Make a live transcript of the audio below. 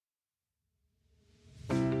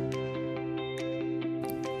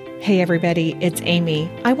Hey everybody, it's Amy.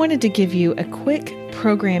 I wanted to give you a quick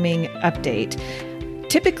programming update.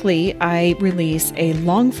 Typically, I release a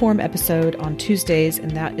long-form episode on Tuesdays,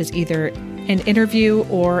 and that is either an interview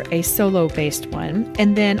or a solo-based one.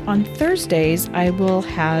 And then on Thursdays, I will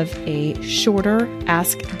have a shorter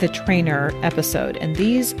Ask the Trainer episode. And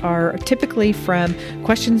these are typically from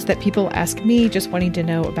questions that people ask me, just wanting to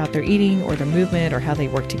know about their eating or their movement or how they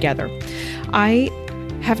work together. I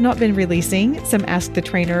have not been releasing some Ask the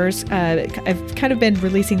Trainers. I've kind of been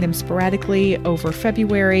releasing them sporadically over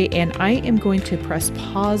February, and I am going to press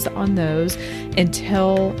pause on those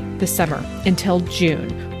until the summer, until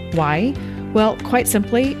June. Why? Well, quite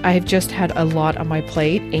simply, I've just had a lot on my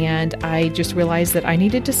plate, and I just realized that I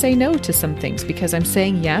needed to say no to some things because I'm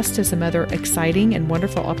saying yes to some other exciting and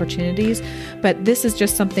wonderful opportunities, but this is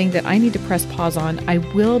just something that I need to press pause on. I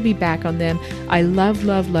will be back on them. I love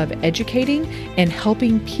educating and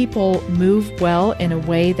helping people move well in a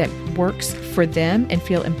way that works for them and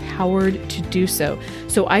feel empowered to do so.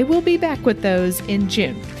 So I will be back with those in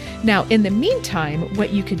June. Now, in the meantime,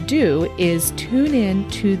 what you could do is tune in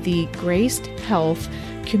to the Graced Health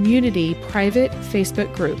Community private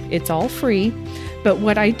Facebook group. It's all free, but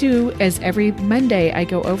what I do is every Monday I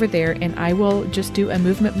go over there and I will just do a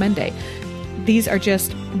Movement Monday. These are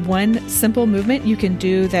just one simple movement you can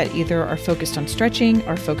do that either are focused on stretching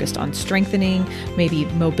or focused on strengthening, maybe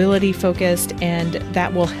mobility focused, and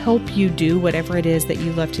that will help you do whatever it is that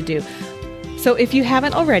you love to do. So if you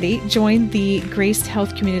haven't already, join the Graced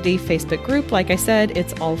Health Community Facebook group. Like I said,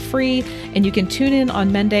 it's all free and you can tune in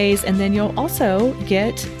on Mondays, and then you'll also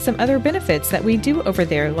get some other benefits that we do over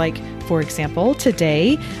there. Like, for example,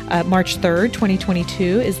 today, March 3rd, 2022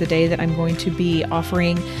 is the day that I'm going to be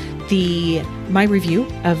offering my review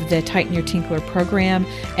of the Tighten Your Tinkler program.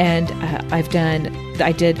 And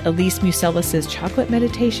I did Elise Musellis's chocolate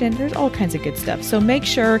meditation. There's all kinds of good stuff. So make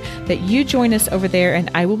sure that you join us over there, and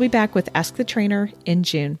I will be back with Ask the Trainer in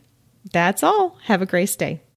June. That's all. Have a great day.